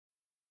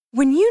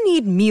When you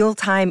need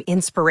mealtime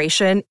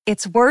inspiration,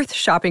 it's worth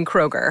shopping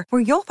Kroger,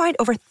 where you'll find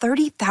over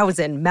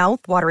 30,000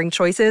 mouth-watering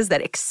choices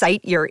that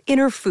excite your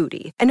inner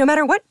foodie. And no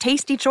matter what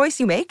tasty choice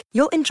you make,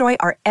 you'll enjoy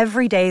our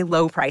everyday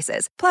low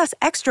prices, plus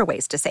extra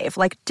ways to save,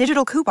 like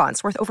digital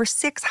coupons worth over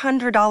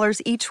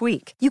 $600 each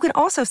week. You can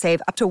also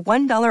save up to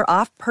 $1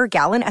 off per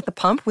gallon at the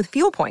pump with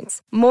fuel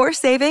points. More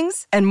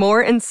savings and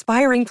more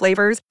inspiring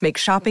flavors make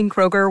shopping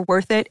Kroger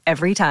worth it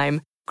every time.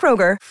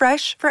 Kroger,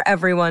 fresh for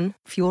everyone.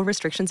 Fuel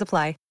restrictions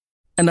apply.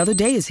 Another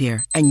day is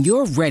here, and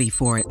you're ready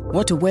for it.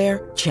 What to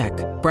wear? Check.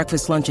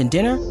 Breakfast, lunch, and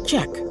dinner?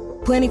 Check.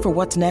 Planning for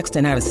what's next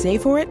and how to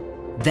save for it?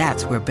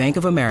 That's where Bank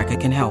of America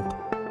can help.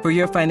 For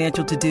your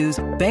financial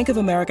to-dos, Bank of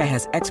America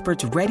has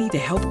experts ready to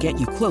help get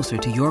you closer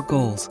to your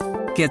goals.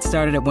 Get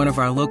started at one of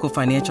our local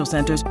financial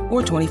centers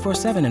or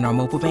 24/7 in our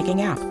mobile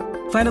banking app.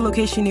 Find a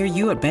location near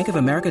you at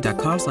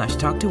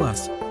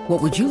bankofamerica.com/talktous.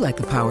 What would you like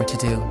the power to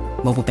do?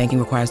 Mobile banking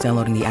requires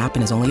downloading the app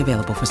and is only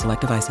available for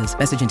select devices.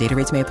 Message and data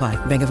rates may apply.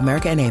 Bank of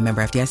America N.A.,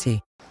 member FDIC.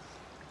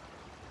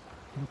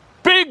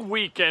 Big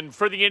weekend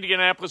for the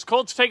Indianapolis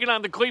Colts, taking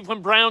on the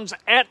Cleveland Browns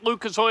at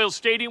Lucas Oil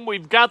Stadium.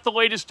 We've got the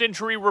latest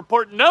injury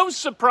report. No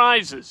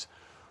surprises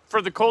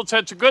for the Colts.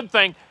 That's a good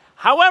thing.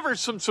 However,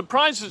 some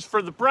surprises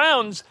for the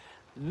Browns.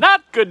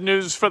 Not good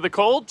news for the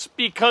Colts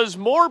because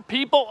more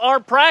people are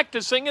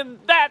practicing, and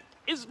that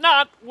is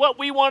not what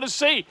we want to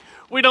see.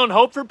 We don't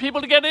hope for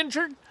people to get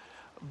injured,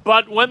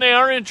 but when they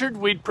are injured,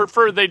 we'd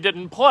prefer they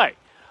didn't play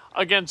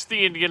against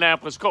the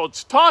Indianapolis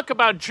Colts. Talk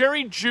about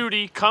Jerry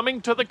Jeudy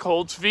coming to the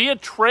Colts via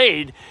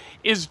trade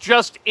is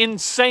just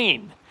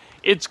insane.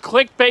 It's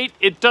clickbait.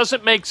 It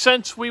doesn't make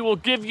sense. We will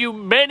give you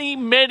many,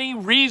 many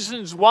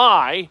reasons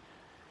why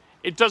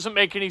it doesn't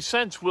make any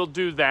sense. We'll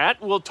do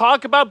that. We'll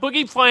talk about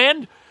Boogie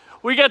Fland.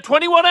 We got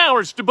 21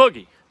 hours to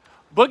Boogie.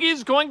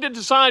 Boogie's going to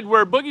decide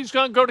where Boogie's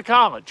going to go to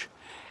college.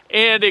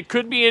 And it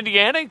could be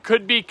Indiana, it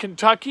could be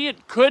Kentucky,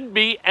 it could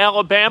be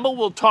Alabama.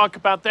 We'll talk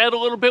about that a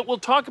little bit. We'll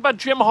talk about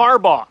Jim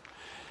Harbaugh.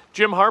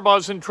 Jim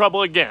Harbaugh's in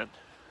trouble again.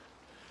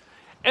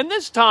 And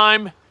this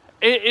time,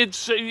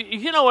 it's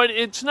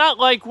not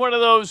like one of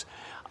those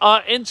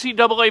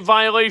NCAA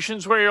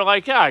violations where you're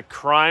like,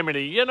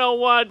 criminy, you know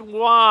what,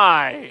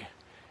 why?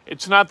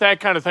 It's not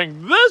that kind of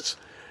thing. This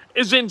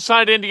is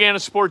Inside Indiana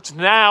Sports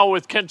Now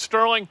with Kent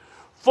Sterling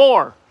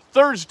for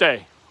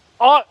Thursday,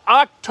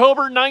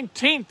 October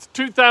 19th,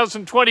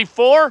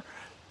 2024,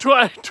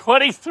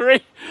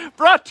 2023.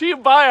 Brought to you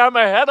by I'm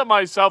ahead of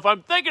myself.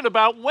 I'm thinking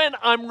about when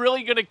I'm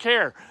really going to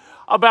care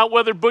about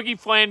whether Boogie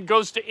Fland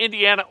goes to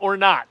Indiana or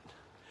not.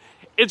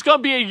 It's going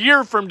to be a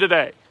year from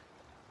today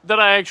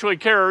that I actually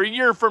care, or a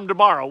year from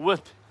tomorrow.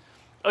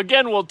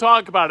 Again, we'll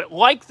talk about it.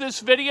 Like this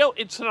video,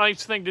 it's a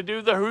nice thing to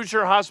do. The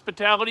Hoosier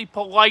Hospitality,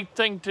 polite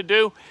thing to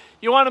do.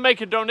 You want to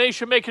make a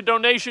donation, make a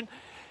donation.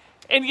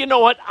 And you know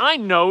what? I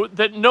know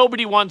that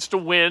nobody wants to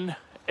win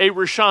a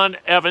Rashaan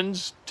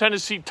Evans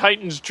Tennessee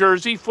Titans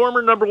jersey,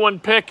 former number one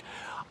pick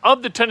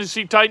of the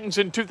Tennessee Titans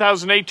in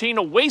 2018,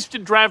 a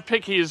wasted draft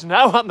pick. He is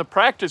now on the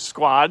practice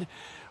squad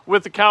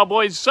with the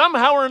Cowboys.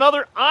 Somehow or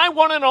another, I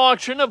won an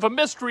auction of a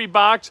mystery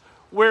box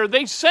where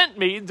they sent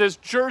me this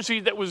jersey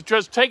that was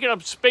just taking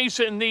up space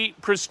in the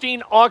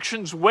pristine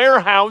auctions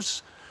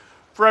warehouse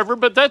forever.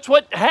 But that's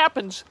what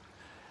happens.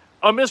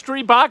 A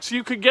mystery box,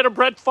 you could get a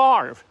Brett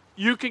Favre.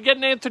 You could get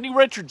an Anthony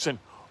Richardson.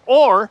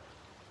 Or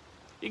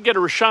you get a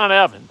Rashaan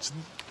Evans.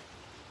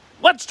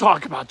 Let's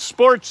talk about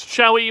sports,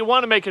 shall we? You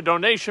want to make a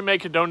donation,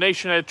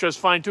 that's just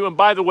fine too. And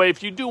by the way,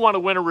 if you do want to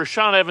win a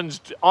Rashaan Evans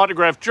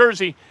autographed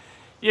jersey,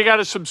 you got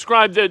to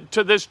subscribe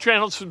to this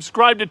channel,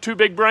 subscribe to Two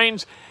Big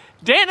Brains.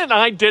 Dan and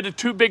I did a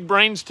Two Big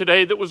Brains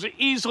today that was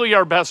easily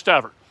our best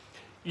ever.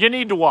 You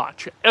need to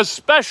watch,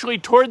 especially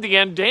toward the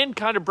end. Dan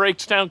kind of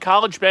breaks down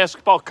college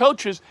basketball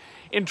coaches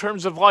in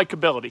terms of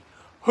likability.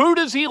 Who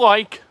does he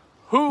like?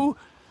 Who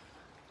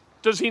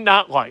does he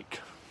not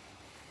like?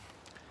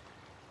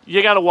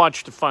 You got to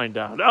watch to find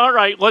out. All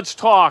right, let's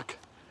talk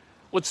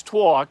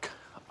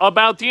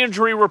about the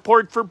injury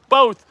report for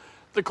both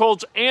the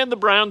Colts and the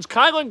Browns.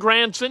 Kylen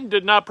Granson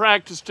did not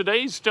practice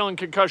today. He's still in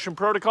concussion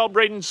protocol.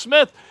 Braden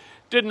Smith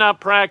did not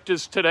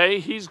practice today.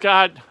 He's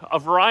got a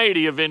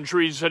variety of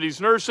injuries that he's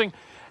nursing.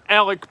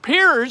 Alec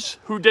Pierce,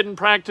 who didn't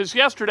practice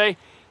yesterday,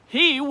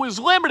 he was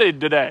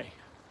limited today.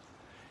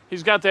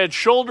 He's got that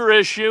shoulder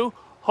issue.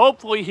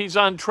 Hopefully he's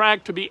on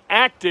track to be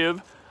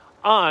active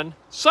on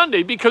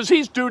Sunday because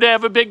he's due to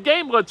have a big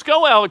game. Let's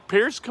go, Alec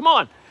Pierce. Come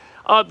on.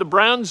 The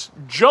Browns,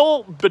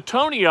 Joel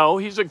Bitonio,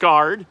 he's a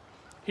guard.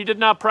 He did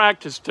not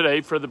practice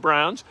today for the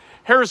Browns.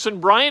 Harrison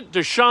Bryant,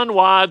 Deshaun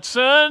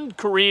Watson,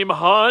 Kareem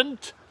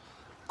Hunt,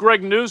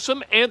 Greg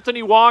Newsome,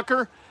 Anthony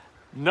Walker.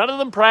 None of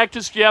them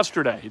practiced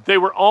yesterday. They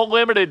were all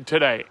limited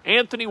today.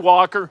 Anthony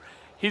Walker,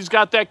 he's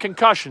got that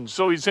concussion,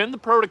 so he's in the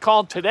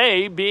protocol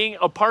today being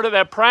a part of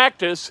that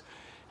practice.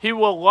 He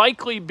will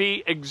likely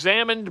be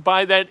examined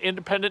by that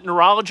independent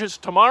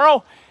neurologist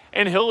tomorrow,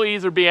 and he'll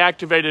either be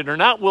activated or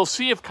not. We'll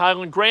see if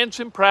Kylen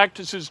Granson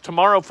practices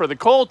tomorrow for the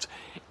Colts.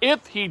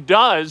 If he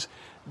does,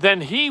 then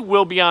he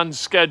will be on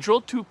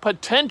schedule to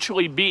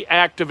potentially be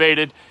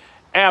activated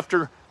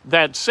after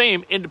that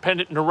same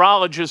independent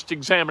neurologist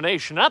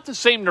examination. Not the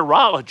same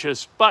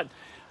neurologist, but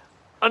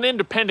an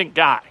independent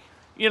guy.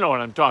 You know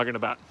what I'm talking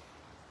about.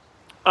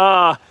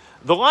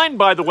 The line,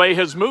 by the way,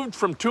 has moved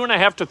from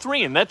 2.5 to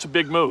 3, and that's a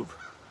big move.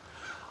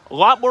 A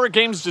lot more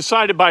games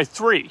decided by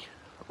 3,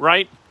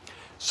 right?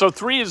 So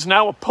 3 is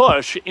now a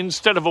push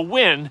instead of a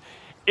win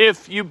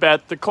if you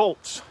bet the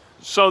Colts.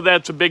 So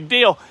that's a big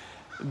deal.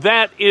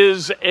 That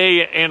is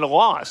a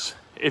loss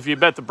if you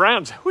bet the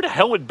Browns. Who the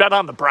hell would bet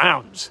on the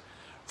Browns?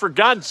 For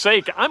God's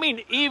sake, I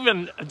mean,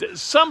 even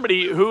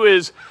somebody who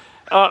is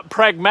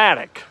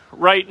pragmatic,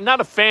 right?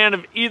 Not a fan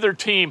of either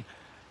team.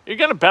 You're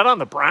going to bet on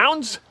the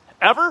Browns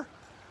ever?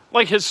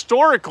 Like,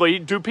 historically,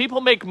 do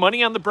people make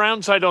money on the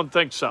Browns? I don't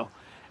think so.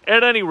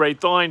 At any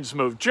rate, the line's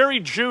moved. Jerry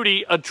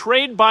Jeudy, a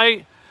trade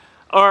by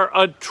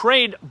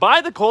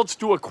the Colts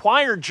to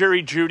acquire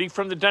Jerry Jeudy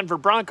from the Denver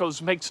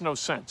Broncos makes no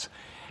sense.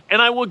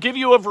 And I will give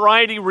you a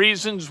variety of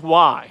reasons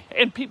why.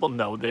 And people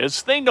know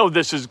this. They know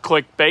this is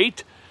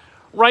clickbait,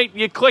 right?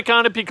 You click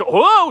on it because,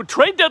 whoa,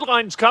 trade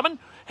deadline's coming.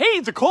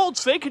 Hey, the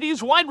Colts, they could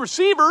use wide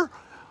receiver.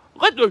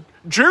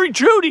 Jerry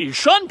Jeudy.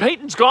 Sean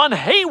Payton's gone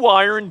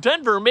haywire in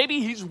Denver.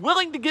 Maybe he's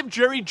willing to give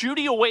Jerry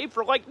Jeudy away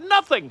for like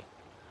nothing.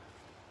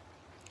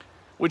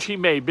 Which he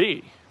may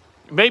be.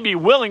 May be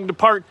willing to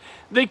part.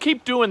 They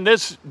keep doing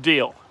this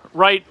deal,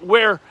 right?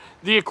 Where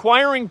the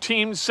acquiring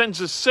team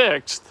sends a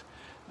 6th,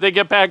 they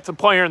get back the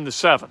player in the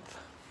 7th.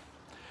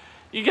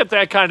 You get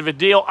that kind of a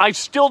deal. I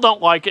still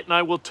don't like it, and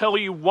I will tell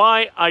you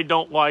why I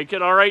don't like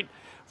it, all right?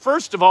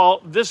 First of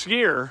all, this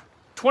year,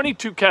 20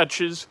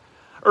 catches,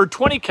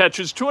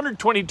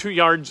 222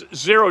 yards,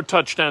 0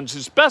 touchdowns.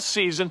 His best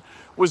season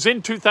was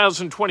in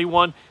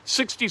 2021,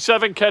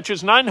 67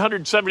 catches,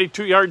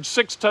 972 yards,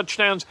 6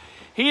 touchdowns.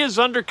 He is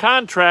under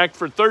contract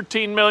for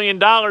 $13 million in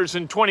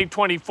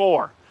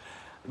 2024.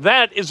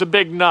 That is a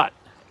big nut.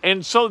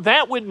 And so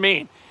that would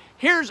mean,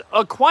 here's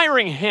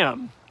acquiring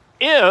him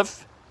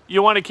if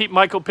you want to keep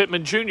Michael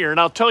Pittman Jr. And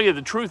I'll tell you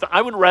the truth,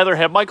 I would rather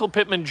have Michael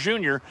Pittman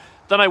Jr.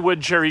 than I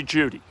would Jerry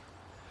Jeudy.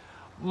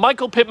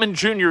 Michael Pittman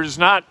Jr. is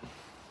not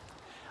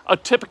a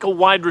typical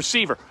wide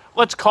receiver.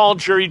 Let's call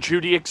Jerry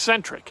Jeudy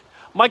eccentric.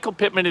 Michael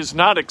Pittman is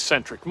not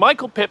eccentric.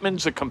 Michael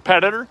Pittman's a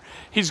competitor.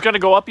 He's going to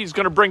go up. He's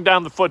going to bring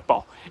down the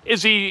football.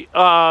 Is he,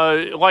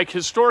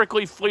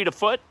 historically fleet of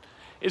foot?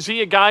 Is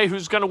he a guy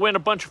who's going to win a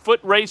bunch of foot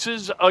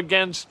races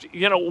against,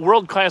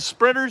 world-class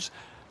sprinters?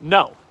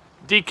 No.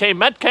 DK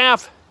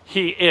Metcalf,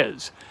 he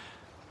is.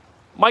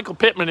 Michael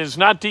Pittman is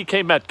not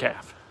DK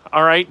Metcalf,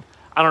 all right?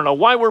 I don't know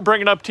why we're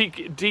bringing up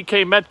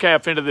DK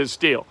Metcalf into this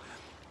deal.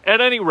 At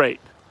any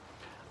rate,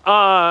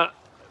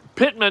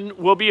 Pittman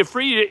will be a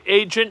free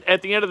agent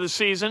at the end of the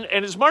season,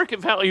 and his market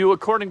value,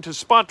 according to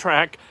Spot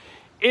Track,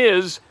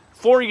 is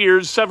 4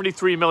 years,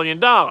 $73 million.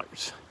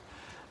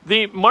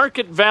 The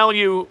market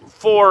value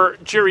for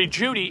Jerry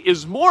Jeudy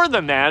is more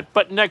than that,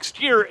 but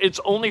next year it's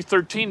only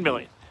 $13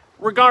 million.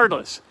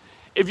 Regardless,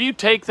 if you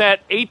take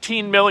that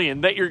 $18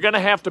 million that you're going to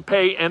have to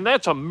pay, and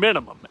that's a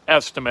minimum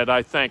estimate,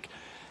 I think,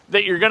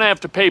 that you're going to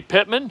have to pay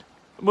Pittman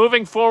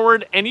moving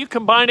forward, and you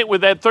combine it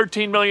with that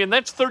 $13 million,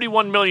 that's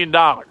 $31 million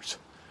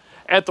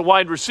at the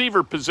wide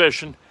receiver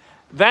position.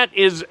 That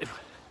is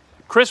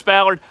Chris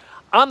Ballard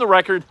on the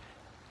record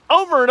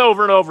over and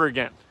over and over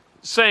again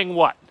saying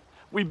what?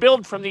 We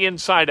build from the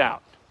inside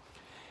out.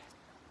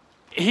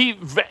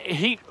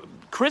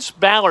 Chris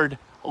Ballard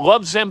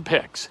loves them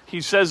picks. He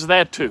says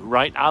that too,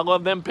 right? I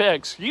love them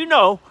picks. You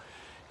know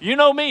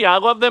me, I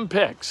love them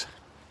picks.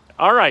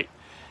 All right.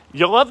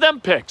 You love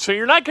them picks, so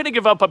you're not going to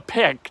give up a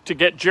pick to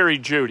get Jerry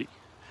Jeudy.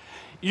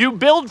 You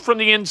build from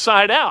the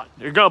inside out.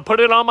 You're going to put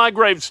it on my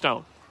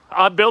gravestone.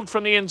 I build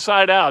from the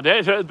inside out.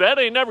 That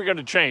ain't never going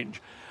to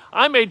change.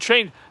 I may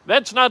change.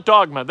 That's not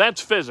dogma.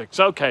 That's physics.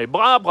 Okay,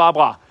 blah, blah,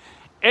 blah.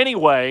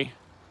 Anyway,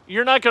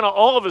 you're not going to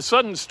all of a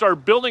sudden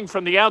start building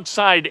from the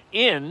outside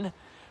in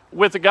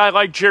with a guy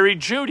like Jerry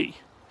Jeudy.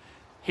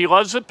 He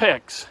loves the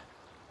picks.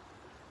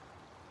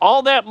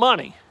 All that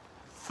money,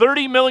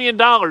 $30 million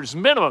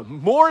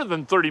minimum, more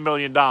than $30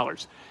 million,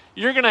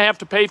 you're going to have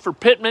to pay for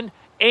Pittman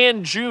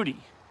and Jeudy.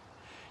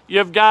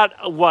 You've got,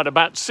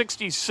 about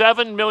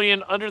 $67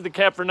 million under the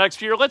cap for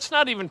next year. Let's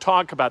not even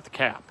talk about the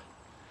cap.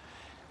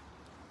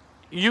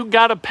 You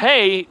got to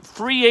pay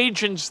free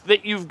agents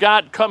that you've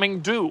got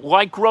coming due,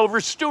 like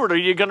Grover Stewart. Are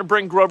you going to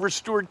bring Grover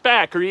Stewart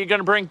back? Are you going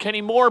to bring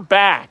Kenny Moore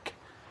back?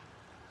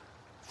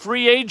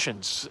 Free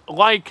agents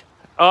like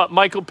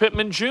Michael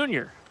Pittman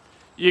Jr.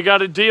 You got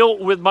to deal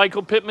with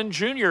Michael Pittman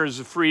Jr. as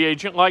a free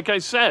agent, like I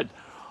said.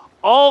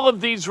 All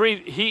of these,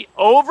 he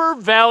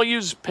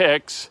overvalues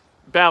picks,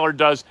 Ballard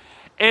does,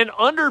 and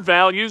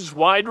undervalues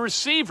wide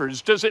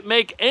receivers. Does it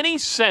make any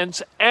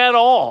sense at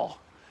all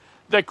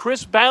that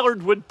Chris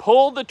Ballard would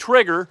pull the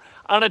trigger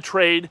on a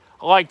trade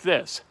like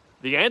this?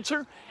 The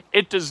answer,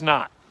 it does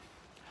not.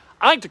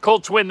 I think the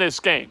Colts win this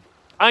game.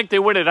 I think they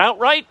win it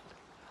outright.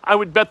 I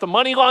would bet the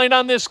money line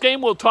on this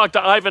game. We'll talk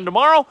to Ivan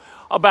tomorrow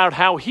about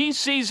how he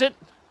sees it.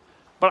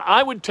 But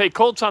I would take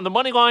Colts on the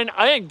money line.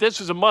 I think this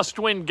is a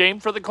must-win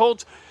game for the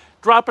Colts.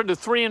 Drop it to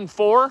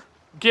 3-4.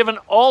 given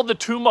all the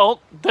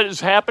tumult that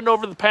has happened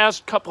over the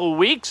past couple of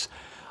weeks.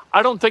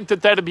 I don't think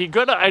that that'd be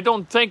good. I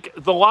don't think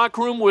the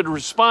locker room would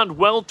respond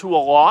well to a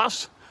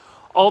loss,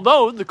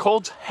 although the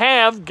Colts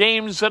have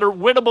games that are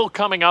winnable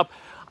coming up.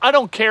 I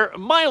don't care.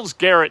 Myles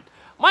Garrett,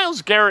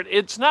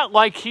 it's not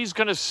like he's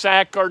going to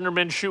sack Gardner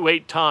Minshew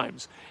 8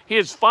 times. He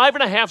has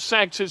 5.5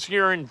 sacks this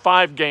year in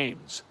 5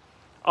 games.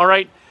 All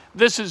right?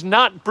 This is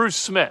not Bruce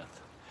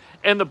Smith.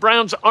 And the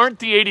Browns aren't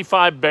the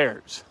 85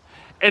 Bears.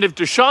 And if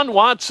Deshaun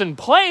Watson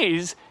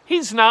plays,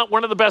 he's not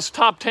one of the best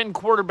top 10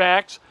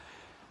 quarterbacks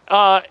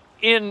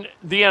in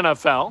the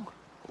NFL.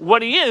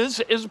 What he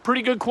is a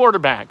pretty good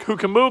quarterback who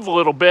can move a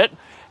little bit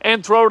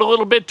and throw it a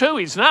little bit too.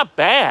 He's not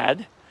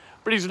bad,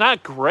 but he's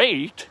not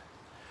great.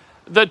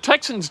 The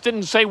Texans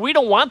didn't say, we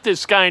don't want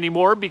this guy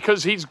anymore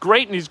because he's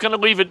great and he's going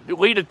to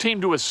lead a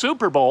team to a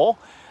Super Bowl.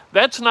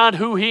 That's not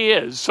who he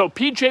is. So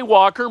P.J.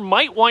 Walker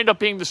might wind up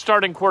being the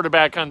starting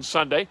quarterback on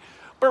Sunday,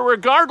 but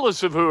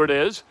regardless of who it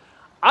is,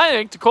 I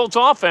think the Colts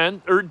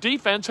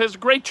defense has a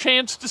great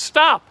chance to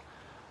stop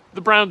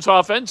the Browns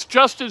offense,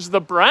 just as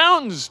the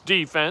Browns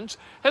defense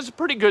has a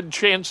pretty good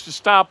chance to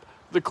stop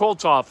the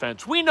Colts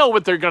offense. We know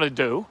what they're going to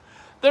do.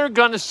 They're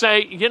going to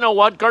say, you know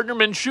what, Gardner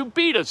Minshew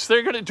beat us.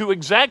 They're going to do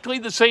exactly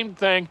the same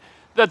thing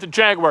that the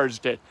Jaguars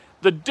did.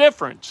 The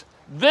difference,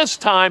 this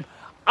time,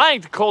 I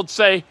think the Colts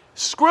say,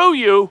 screw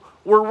you,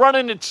 we're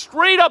running it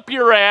straight up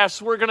your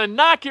ass, we're going to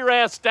knock your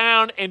ass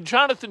down, and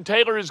Jonathan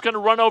Taylor is going to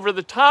run over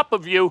the top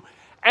of you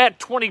at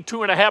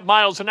 22.5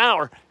 miles an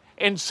hour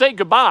and say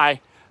goodbye,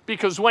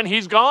 because when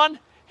he's gone,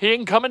 he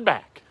ain't coming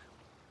back.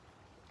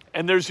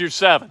 And there's your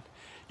 7.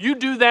 You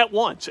do that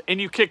once, and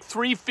you kick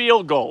 3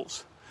 field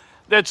goals.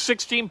 That's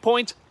 16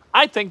 points.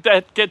 I think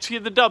that gets you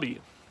the W.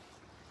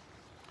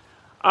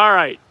 All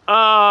right.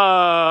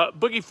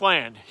 Boogie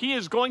Fland. He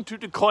is going to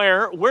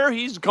declare where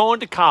he's going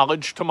to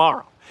college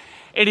tomorrow.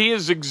 And he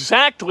is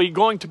exactly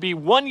going to be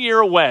 1 year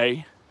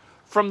away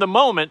from the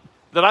moment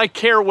that I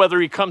care whether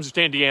he comes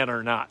to Indiana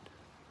or not.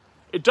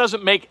 It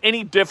doesn't make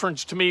any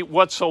difference to me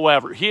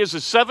whatsoever. He is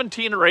a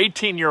 17 or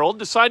 18-year-old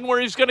deciding where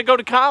he's going to go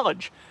to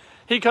college.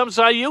 He comes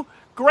to IU,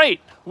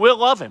 great. We'll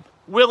love him.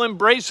 We'll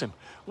embrace him.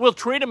 We'll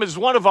treat him as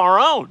one of our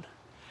own.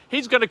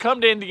 He's going to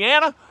come to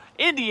Indiana.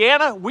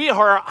 Indiana, we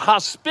are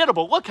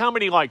hospitable. Look how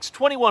many likes,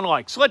 21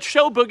 likes. Let's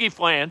show Boogie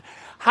Fland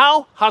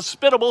how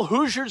hospitable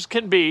Hoosiers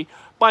can be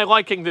by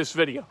liking this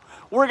video.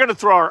 We're going to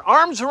throw our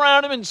arms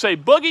around him and say,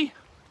 Boogie,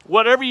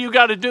 whatever you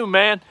got to do,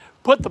 man,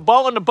 put the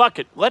ball in the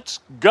bucket. Let's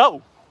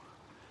go.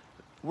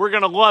 We're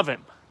going to love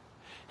him.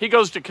 He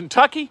goes to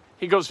Kentucky.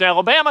 He goes to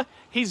Alabama.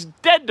 He's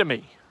dead to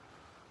me.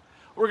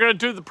 We're going to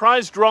do the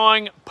prize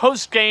drawing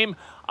post-game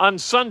on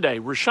Sunday.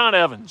 Rashaan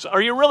Evans.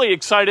 Are you really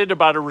excited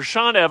about a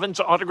Rashaan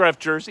Evans autographed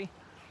jersey?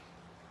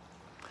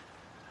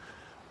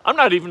 I'm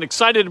not even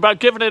excited about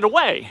giving it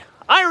away.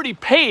 I already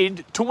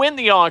paid to win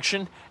the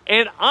auction,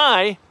 and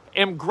I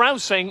am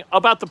grousing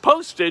about the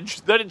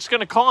postage that it's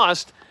going to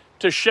cost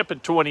to ship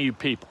it to one of you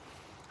people.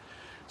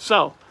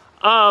 So,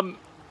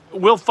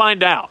 we'll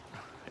find out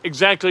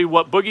exactly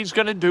what Boogie's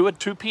going to do at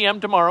 2 p.m.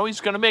 tomorrow.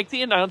 He's going to make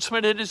the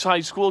announcement at his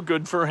high school.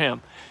 Good for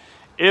him.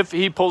 If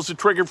he pulls the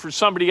trigger for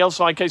somebody else,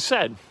 like I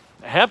said,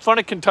 have fun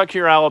at Kentucky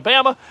or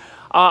Alabama.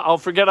 I'll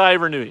forget I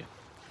ever knew you.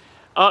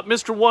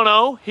 Mr.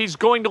 1-0, he's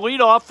going to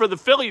lead off for the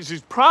Phillies.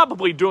 He's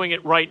probably doing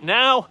it right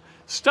now.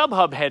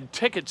 StubHub had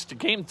tickets to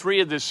Game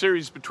 3 of this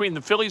series between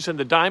the Phillies and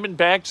the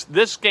Diamondbacks.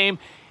 This game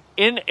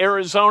in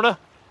Arizona,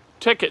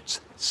 tickets,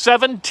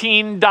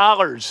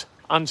 $17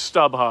 on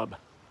StubHub.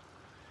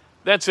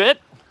 That's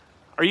it?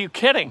 Are you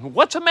kidding?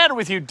 What's the matter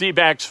with you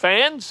D-backs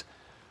fans?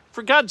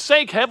 For God's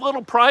sake, have a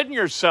little pride in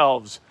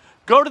yourselves.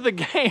 Go to the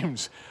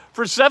games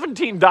for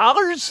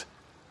 $17?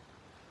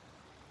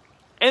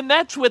 And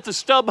that's with the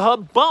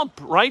StubHub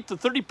bump, right? The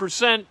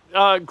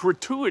 30%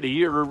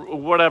 gratuity or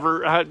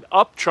whatever,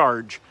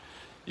 upcharge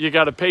you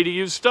got to pay to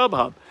use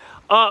StubHub.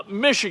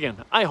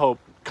 Michigan, I hope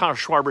Kyle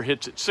Schwarber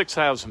hits it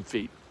 6,000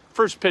 feet.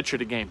 First pitch of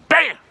the game.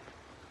 Bam!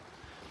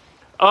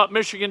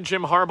 Michigan,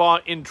 Jim Harbaugh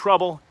in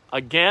trouble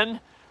again.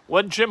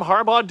 What did Jim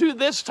Harbaugh do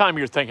this time,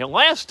 you're thinking?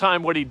 Last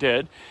time what he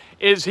did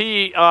is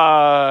he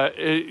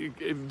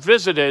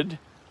visited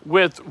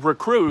with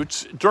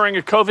recruits during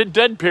a COVID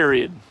dead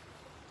period.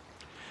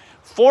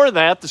 For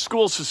that, the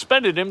school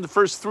suspended him the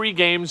first 3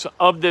 games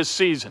of this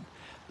season.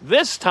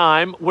 This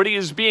time, what he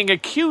is being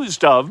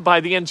accused of by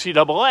the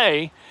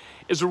NCAA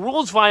is a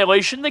rules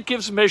violation that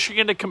gives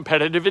Michigan a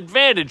competitive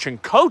advantage. And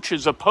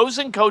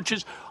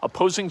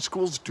opposing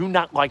schools do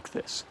not like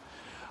this.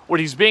 What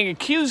he's being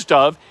accused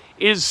of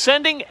is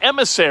sending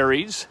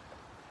emissaries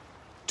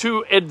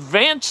to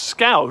advance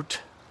scout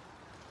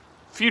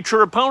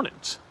future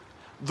opponents.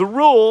 The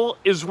rule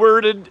is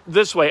worded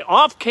this way: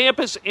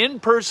 off-campus,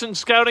 in-person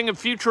scouting of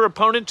future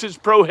opponents is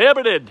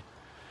prohibited.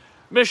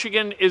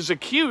 Michigan is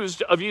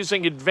accused of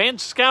using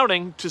advanced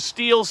scouting to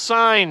steal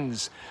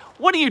signs.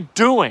 What are you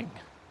doing?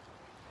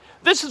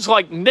 This is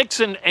like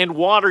Nixon and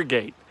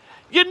Watergate.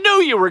 You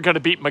knew you were going to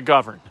beat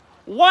McGovern.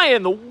 Why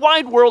in the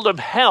wide world of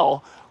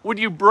hell would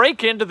you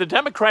break into the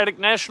Democratic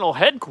National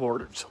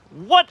Headquarters?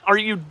 What are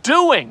you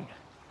doing?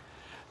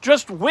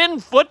 Just win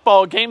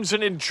football games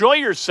and enjoy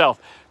yourself.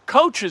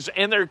 Coaches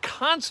and their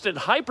constant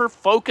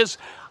hyper-focus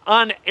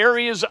on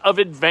areas of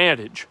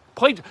advantage.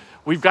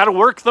 We've got to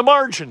work the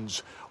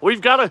margins. We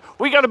got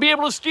to be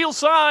able to steal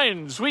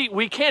signs.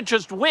 We can't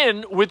just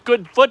win with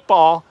good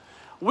football.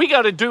 We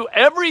got to do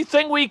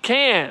everything we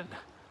can.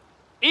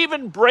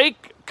 Even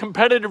break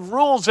competitive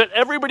rules that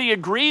everybody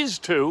agrees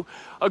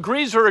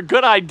are a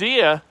good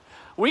idea.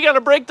 We got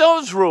to break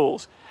those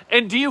rules.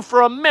 And do you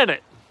for a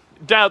minute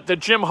doubt that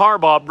Jim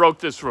Harbaugh broke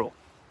this rule?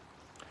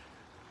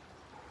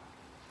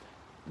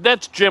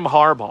 That's Jim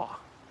Harbaugh.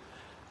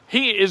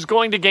 He is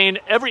going to gain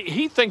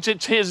he thinks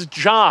it's his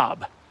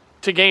job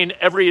to gain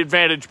every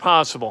advantage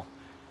possible.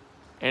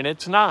 And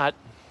it's not.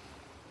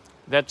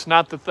 That's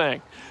not the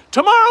thing.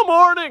 Tomorrow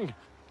morning,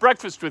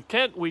 Breakfast with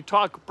Kent, we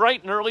talk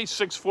bright and early,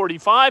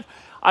 6:45.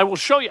 I will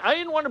show you. I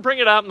didn't want to bring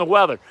it out in the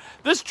weather.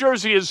 This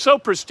jersey is so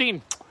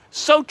pristine,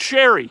 so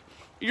cherry.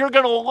 You're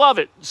going to love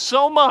it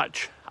so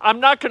much. I'm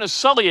not going to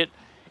sully it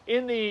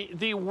in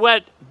the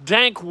wet,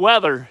 dank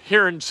weather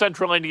here in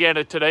central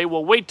Indiana today.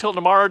 We'll wait till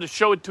tomorrow to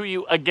show it to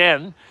you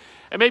again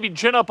and maybe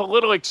gin up a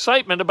little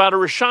excitement about a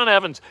Rashaan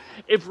Evans.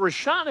 If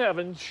Rashaan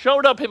Evans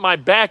showed up in my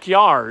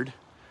backyard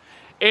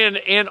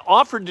and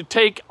offered to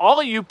take all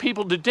of you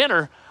people to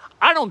dinner,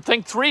 I don't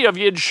think 3 of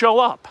you'd show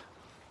up.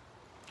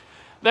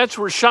 That's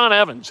Rashaan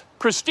Evans.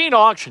 Pristine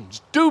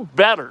auctions. Do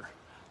better.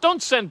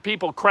 Don't send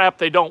people crap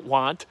they don't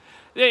want.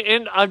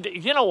 And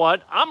you know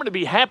what? I'm going to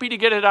be happy to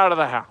get it out of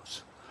the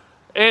house.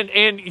 And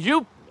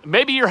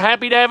maybe you're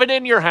happy to have it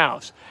in your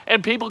house.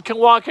 And people can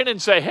walk in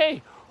and say,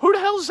 hey, who the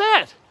hell's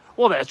that?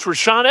 Well, that's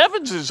Rashaan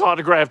Evans'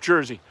 autographed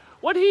jersey.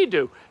 What'd he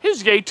do? He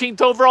was the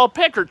 18th overall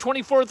pick or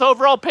 24th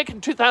overall pick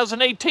in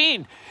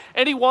 2018.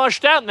 And he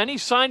washed out, and then he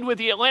signed with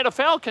the Atlanta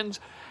Falcons.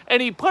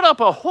 And he put up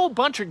a whole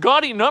bunch of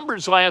gaudy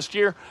numbers last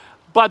year,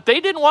 but they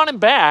didn't want him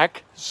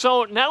back.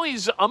 So now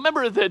he's a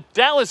member of the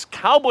Dallas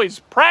Cowboys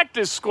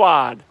practice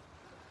squad.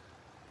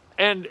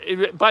 And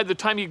by the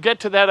time you get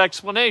to that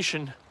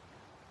explanation,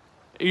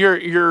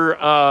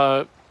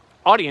 your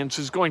audience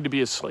is going to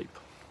be asleep.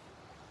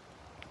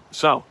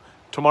 So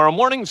tomorrow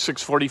morning,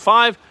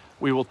 6:45,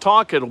 we will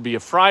talk. It'll be a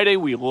Friday.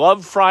 We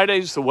love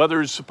Fridays. The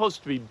weather is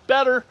supposed to be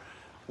better.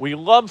 We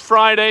love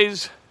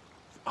Fridays.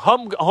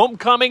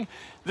 Homecoming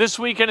this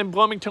weekend in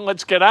Bloomington.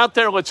 Let's get out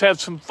there. Let's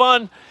have some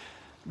fun.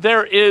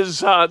 There's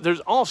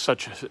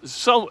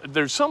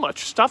so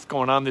much stuff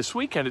going on this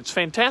weekend. It's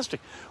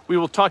fantastic. We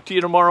will talk to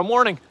you tomorrow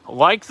morning.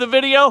 Like the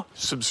video,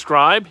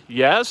 subscribe.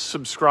 Yes,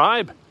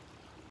 subscribe.